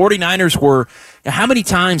the 49ers were, how many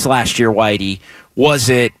times last year, Whitey, was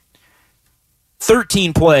it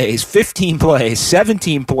 13 plays, 15 plays,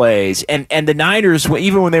 17 plays, and the Niners,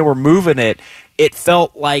 even when they were moving it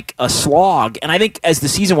felt like a slog. And I think as the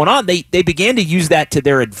season went on, they began to use that to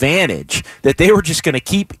their advantage, that they were just going to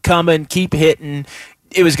keep coming, keep hitting.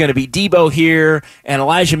 It was going to be Debo here and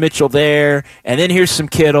Elijah Mitchell there, and then here's some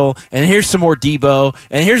Kittle, and here's some more Debo,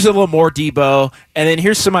 and here's a little more Debo, and then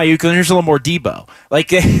here's some Ayuk, and here's a little more Debo. Like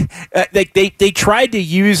they tried to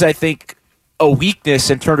use, I think, a weakness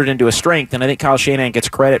and turn it into a strength, and I think Kyle Shanahan gets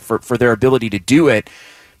credit for their ability to do it.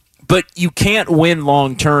 But you can't win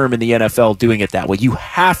long term in the NFL doing it that way. You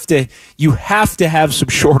have to have some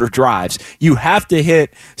shorter drives. You have to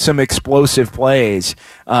hit some explosive plays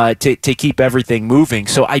to keep everything moving.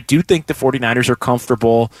 So I do think the 49ers are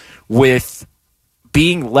comfortable with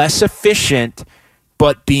being less efficient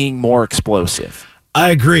but being more explosive.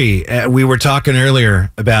 I agree. We were talking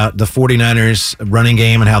earlier about the 49ers running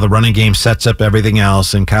game and how the running game sets up everything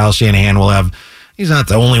else, and Kyle Shanahan will have, he's not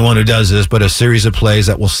the only one who does this, but a series of plays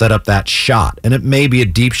that will set up that shot. And it may be a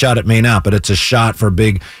deep shot, it may not, but it's a shot for a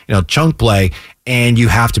big, chunk play, and you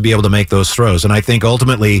have to be able to make those throws. And I think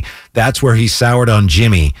ultimately that's where he soured on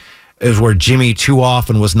Jimmy, is where Jimmy too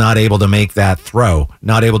often was not able to make that throw,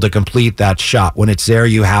 not able to complete that shot. When it's there,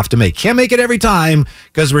 you have to make. Can't make it every time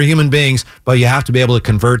because we're human beings, but you have to be able to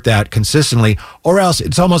convert that consistently, or else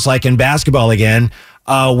it's almost like in basketball again,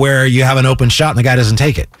 where you have an open shot and the guy doesn't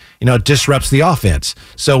take it. It disrupts the offense.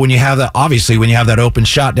 So when you have that, obviously, when you have that open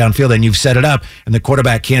shot downfield and you've set it up and the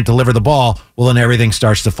quarterback can't deliver the ball, well, then everything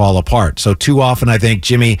starts to fall apart. So too often, I think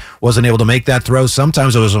Jimmy wasn't able to make that throw.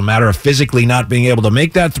 Sometimes it was a matter of physically not being able to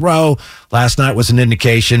make that throw. Last night was an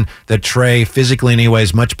indication that Trey, physically anyway,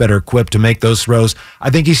 is much better equipped to make those throws.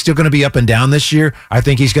 I think he's still going to be up and down this year. I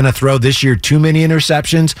think he's going to throw this year too many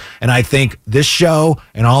interceptions. And I think this show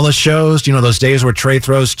and all the shows, those days where Trey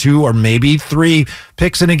throws 2 or maybe 3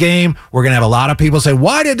 picks in a game, we're going to have a lot of people say,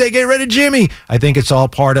 why did they get rid of Jimmy? I think it's all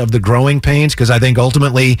part of the growing pains, because I think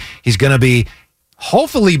ultimately he's going to be,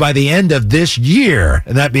 hopefully by the end of this year,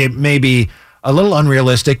 and that may be a little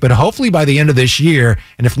unrealistic, but hopefully by the end of this year,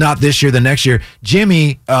 and if not this year, the next year,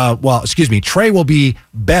 Trey will be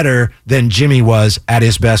better than Jimmy was at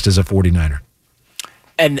his best as a 49er.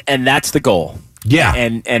 And that's the goal. Yeah.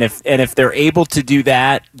 And if they're able to do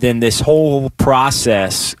that, then this whole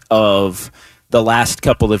process of the last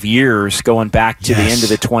couple of years going back to the end of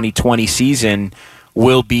the 2020 season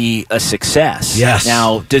will be a success. Yes.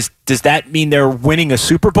 Now, does that mean they're winning a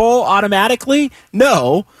Super Bowl automatically?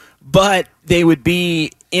 No, but they would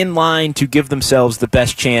be in line to give themselves the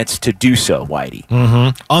best chance to do so, Whitey.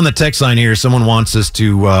 Mm-hmm. On the text line here, someone wants us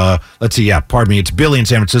to, let's see, it's Billy in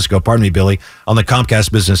San Francisco. Pardon me, Billy. On the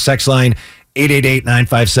Comcast Business text line,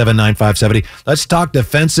 888-957-9570. Let's talk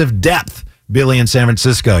defensive depth, Billy in San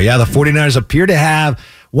Francisco. Yeah, the 49ers appear to have,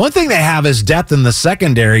 one thing they have is depth in the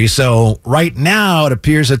secondary. So right now it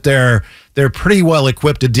appears that they're pretty well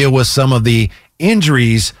equipped to deal with some of the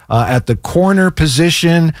injuries at the corner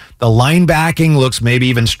position. The linebacking looks maybe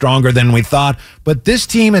even stronger than we thought. But this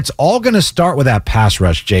team, it's all going to start with that pass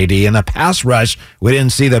rush, JD. And the pass rush, we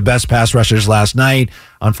didn't see the best pass rushers last night.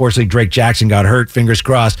 Unfortunately, Drake Jackson got hurt. Fingers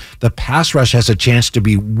crossed. The pass rush has a chance to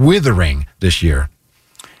be withering this year.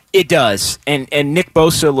 It does. And Nick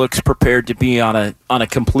Bosa looks prepared to be on a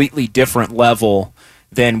completely different level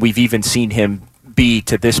than we've even seen him be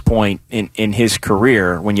to this point in his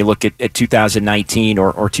career. When you look at 2019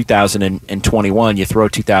 or 2021, you throw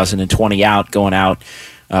 2020 out, going out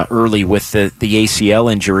early with the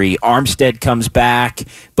ACL injury. Armstead comes back,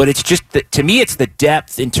 but it's just, to me, it's the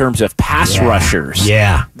depth in terms of pass rushers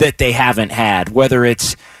that they haven't had, whether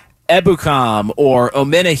it's Ebukam or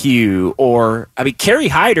Omenahue or, Kerry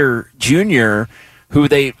Hyder Jr., who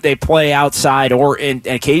they play outside or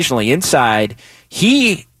occasionally inside.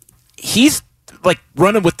 He's like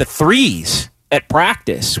running with the threes at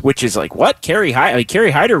practice, which is like, what? Kerry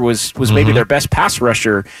Hyder was maybe their best pass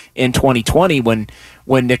rusher in 2020 when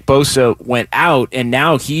Nick Bosa went out, and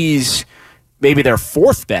now he's maybe their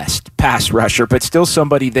 4th best pass rusher, but still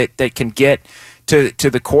somebody that can get to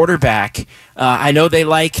the quarterback. I know they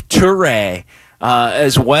like Toure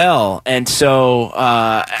as well, and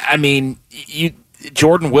so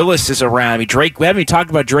Jordan Willis is around. Drake. We haven't even talked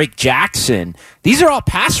about Drake Jackson. These are all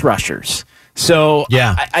pass rushers. So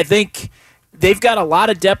I think they've got a lot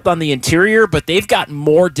of depth on the interior, but they've got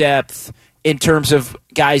more depth in terms of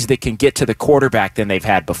guys that can get to the quarterback than they've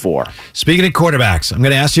had before. Speaking of quarterbacks, I'm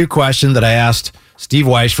going to ask you a question that I asked Steve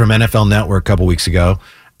Weiss from NFL Network a couple weeks ago,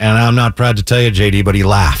 and I'm not proud to tell you, JD, but he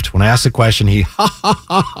laughed. When I asked the question, he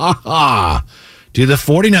ha. Do the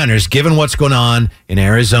 49ers, given what's going on in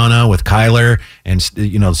Arizona with Kyler and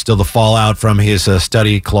still the fallout from his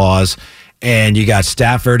study clause, and you got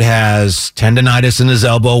Stafford has tendonitis in his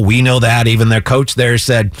elbow. We know that. Even their coach there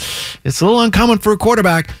said it's a little uncommon for a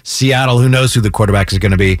quarterback. Seattle, who knows who the quarterback is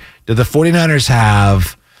going to be. Do the 49ers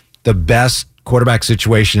have the best quarterback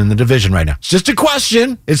situation in the division right now? It's just a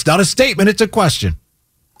question. It's not a statement. It's a question.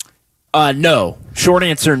 No. Short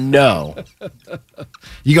answer, no.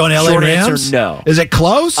 You going LA Short Rams? Answer, no. Is it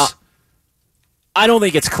close? I don't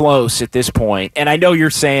think it's close at this point. And I know you're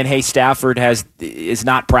saying, hey, Stafford is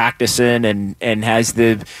not practicing and has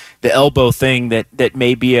the elbow thing that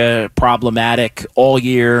may be problematic all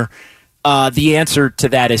year. The answer to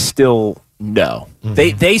that is still no.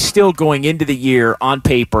 Mm-hmm. They still, going into the year, on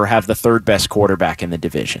paper, have the third best quarterback in the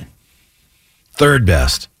division. Third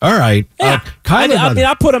best. All right. Yeah.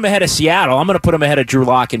 I put them ahead of Seattle. I'm going to put them ahead of Drew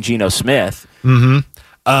Lock and Geno Smith. Mm-hmm.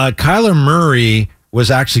 Kyler Murray was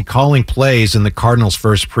actually calling plays in the Cardinals'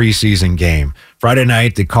 first preseason game. Friday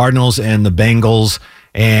night, the Cardinals and the Bengals,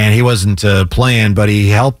 and he wasn't playing, but he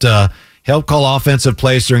helped call offensive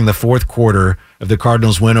plays during the fourth quarter of the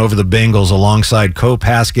Cardinals' win over the Bengals alongside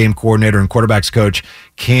co-pass game coordinator and quarterbacks coach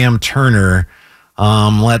Cam Turner.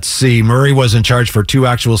 Let's see. Murray was in charge for 2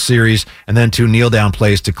 actual series and then 2 kneel-down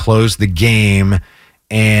plays to close the game.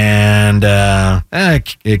 And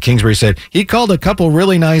Kingsbury said he called a couple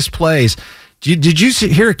really nice plays. Did you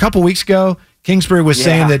hear a couple weeks ago? Kingsbury was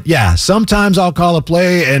saying that, sometimes I'll call a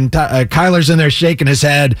play, and Kyler's in there shaking his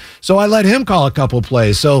head, so I let him call a couple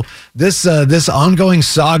plays. So this ongoing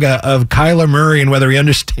saga of Kyler Murray and whether he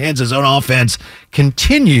understands his own offense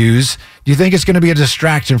continues. Do you think it's going to be a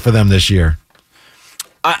distraction for them this year?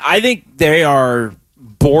 I think they are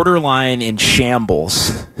borderline in shambles,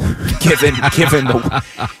 given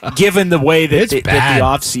the way that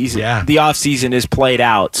the offseason is played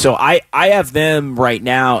out. So I have them right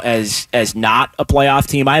now as not a playoff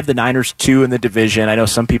team. I have the Niners 2 in the division. I know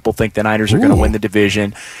some people think the Niners are going to win the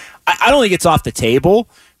division. I don't think it's off the table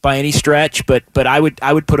by any stretch, but I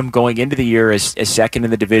would put them going into the year as second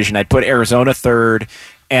in the division. I'd put Arizona third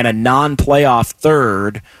and a non-playoff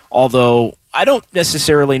third, although I don't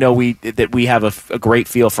necessarily know that we have a great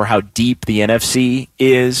feel for how deep the NFC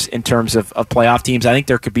is in terms of playoff teams. I think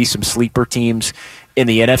there could be some sleeper teams in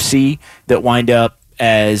the NFC that wind up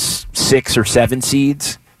as 6 or 7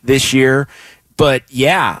 seeds this year. But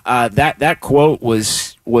that quote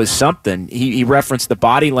was something. He referenced the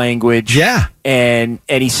body language. Yeah. And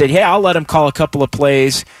he said, hey, I'll let him call a couple of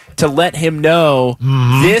plays to let him know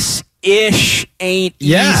this ish ain't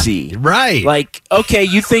easy. Right. Like, okay,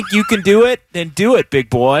 you think you can do it? Then do it, big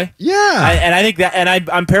boy. Yeah. And I think that, and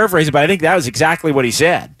I'm paraphrasing, but I think that was exactly what he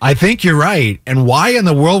said. I think you're right. And why in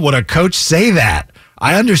the world would a coach say that?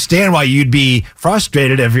 I understand why you'd be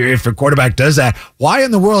frustrated if a quarterback does that. Why in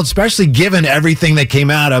the world, especially given everything that came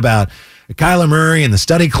out about Kyler Murray and the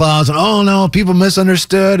study clause and, oh, no, people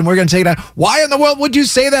misunderstood and we're going to take it out. Why in the world would you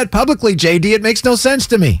say that publicly, JD? It makes no sense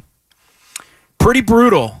to me. Pretty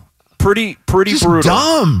brutal. Pretty just brutal.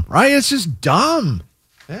 Dumb, right? It's just dumb.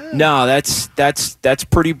 Yeah. No, that's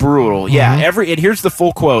pretty brutal. Yeah, and here's the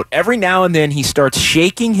full quote. Every now and then he starts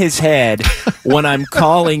shaking his head when I'm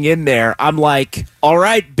calling in there. I'm like, all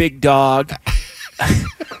right, big dog.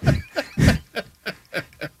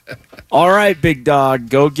 All right, big dog,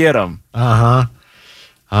 go get him. Yeah.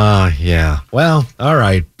 Well, all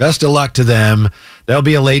right. Best of luck to them. There'll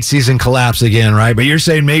be a late season collapse again, right? But you're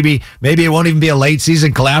saying maybe it won't even be a late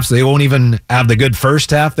season collapse. They won't even have the good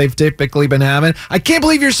first half they've typically been having. I can't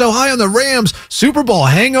believe you're so high on the Rams. Super Bowl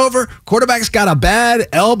hangover. Quarterback's got a bad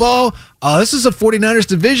elbow. This is a 49ers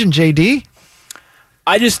division, JD.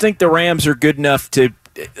 I just think the Rams are good enough to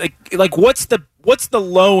like what's the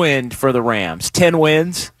low end for the Rams? 10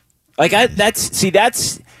 wins? All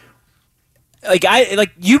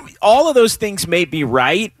of those things may be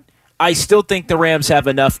right. I still think the Rams have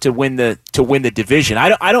enough to win the division.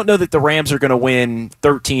 I don't know that the Rams are going to win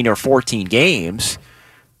 13 or 14 games.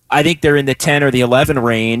 I think they're in the 10 or the 11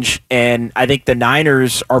 range, and I think the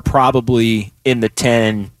Niners are probably in the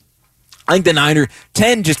 10. I think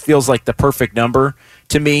 10 just feels like the perfect number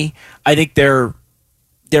to me. I think they're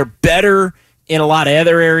better in a lot of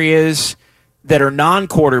other areas that are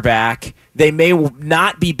non-quarterback. They may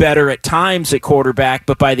not be better at times at quarterback,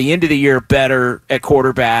 but by the end of the year, better at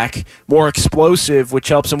quarterback, more explosive, which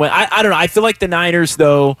helps them win. I don't know. I feel like the Niners,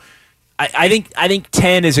 though, I think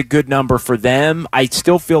 10 is a good number for them. I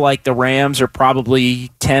still feel like the Rams are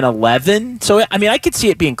probably 10, 11. So, I mean, I could see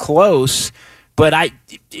it being close, but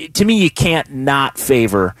to me, you can't not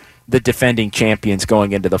favor the defending champions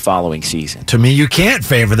going into the following season. To me, you can't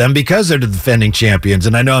favor them because they're the defending champions.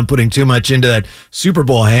 And I know I'm putting too much into that Super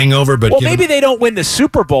Bowl hangover, but maybe they don't win the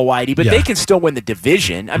Super Bowl, Whitey, but they can still win the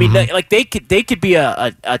division. I mean, they could be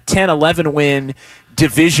a 10-11 win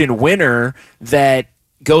division winner that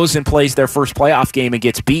goes and plays their first playoff game and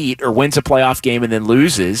gets beat, or wins a playoff game and then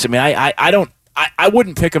loses. I mean, I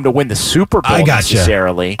wouldn't pick them to win the Super Bowl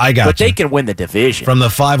necessarily, but they can win the division. From the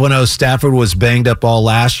 5-1-0, Stafford was banged up all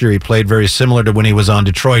last year. He played very similar to when he was on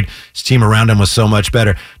Detroit. His team around him was so much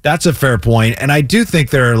better. That's a fair point. And I do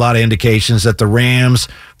think there are a lot of indications that the Rams,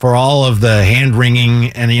 for all of the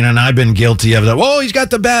hand-wringing, and I've been guilty of that, whoa, he's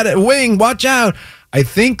got the bad wing, watch out. I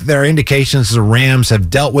think there are indications the Rams have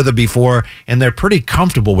dealt with it before, and they're pretty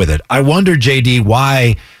comfortable with it. I wonder, JD,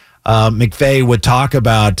 why McVay would talk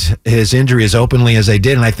about his injury as openly as they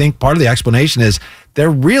did, and I think part of the explanation is they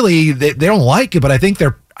don't like it, but I think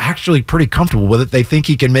they're actually pretty comfortable with it. They think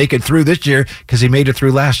he can make it through this year because he made it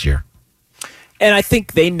through last year. And I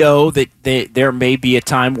think they know that there may be a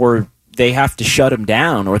time where they have to shut him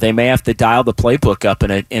down, or they may have to dial the playbook up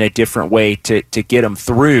in a different way to get him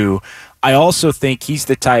through. I also think he's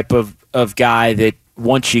the type of guy that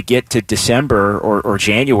once you get to December or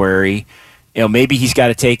January, maybe he's got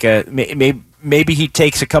to take maybe he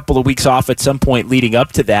takes a couple of weeks off at some point leading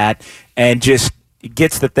up to that and just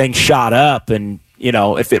gets the thing shot up. And,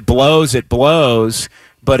 if it blows, it blows,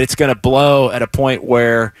 but it's going to blow at a point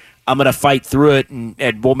where I'm going to fight through it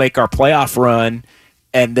and we'll make our playoff run.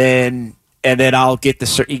 And then I'll get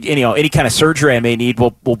any kind of surgery I may need.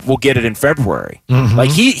 We'll get it in February. Mm-hmm.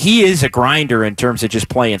 Like he is a grinder in terms of just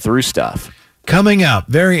playing through stuff. Coming up,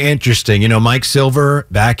 very interesting. Mike Silver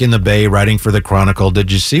back in the Bay writing for the Chronicle.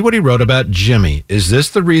 Did you see what he wrote about Jimmy? Is this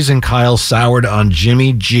the reason Kyle soured on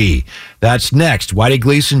Jimmy G? That's next. Whitey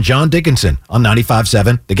Gleason, John Dickinson on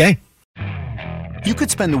 95.7 The Game. You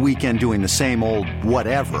could spend the weekend doing the same old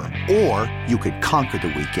whatever, or you could conquer the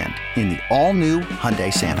weekend in the all-new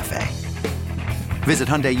Hyundai Santa Fe. Visit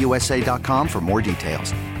HyundaiUSA.com for more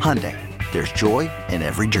details. Hyundai, there's joy in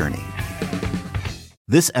every journey.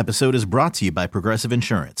 This episode is brought to you by Progressive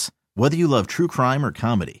Insurance. Whether you love true crime or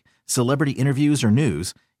comedy, celebrity interviews or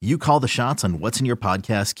news, you call the shots on what's in your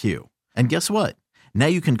podcast queue. And guess what? Now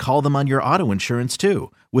you can call them on your auto insurance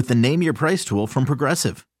too with the Name Your Price tool from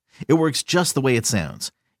Progressive. It works just the way it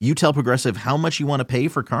sounds. You tell Progressive how much you want to pay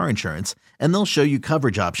for car insurance, and they'll show you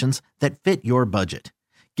coverage options that fit your budget.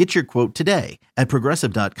 Get your quote today at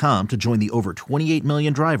Progressive.com to join the over 28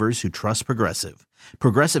 million drivers who trust Progressive.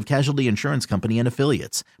 Progressive Casualty Insurance Company and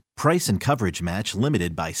Affiliates. Price and coverage match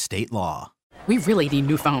limited by state law. We really need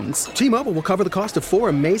new phones. T-Mobile will cover the cost of 4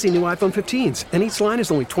 amazing new iPhone 15s, and each line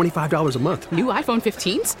is only $25 a month. New iPhone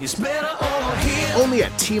 15s? It's better over here. Only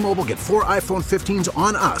at T-Mobile, get 4 iPhone 15s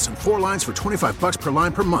on us and 4 lines for $25 per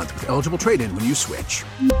line per month with eligible trade-in when you switch.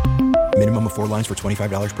 Minimum of 4 lines for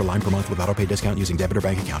 $25 per line per month with autopay discount using debit or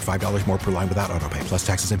bank account. $5 more per line without autopay, plus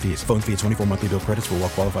taxes and fees. Phone fee at 24 monthly bill credits for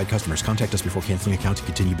well-qualified customers. Contact us before canceling account to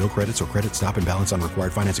continue bill credits or credit stop and balance on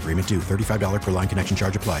required finance agreement due. $35 per line connection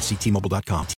charge applies. See T-Mobile.com.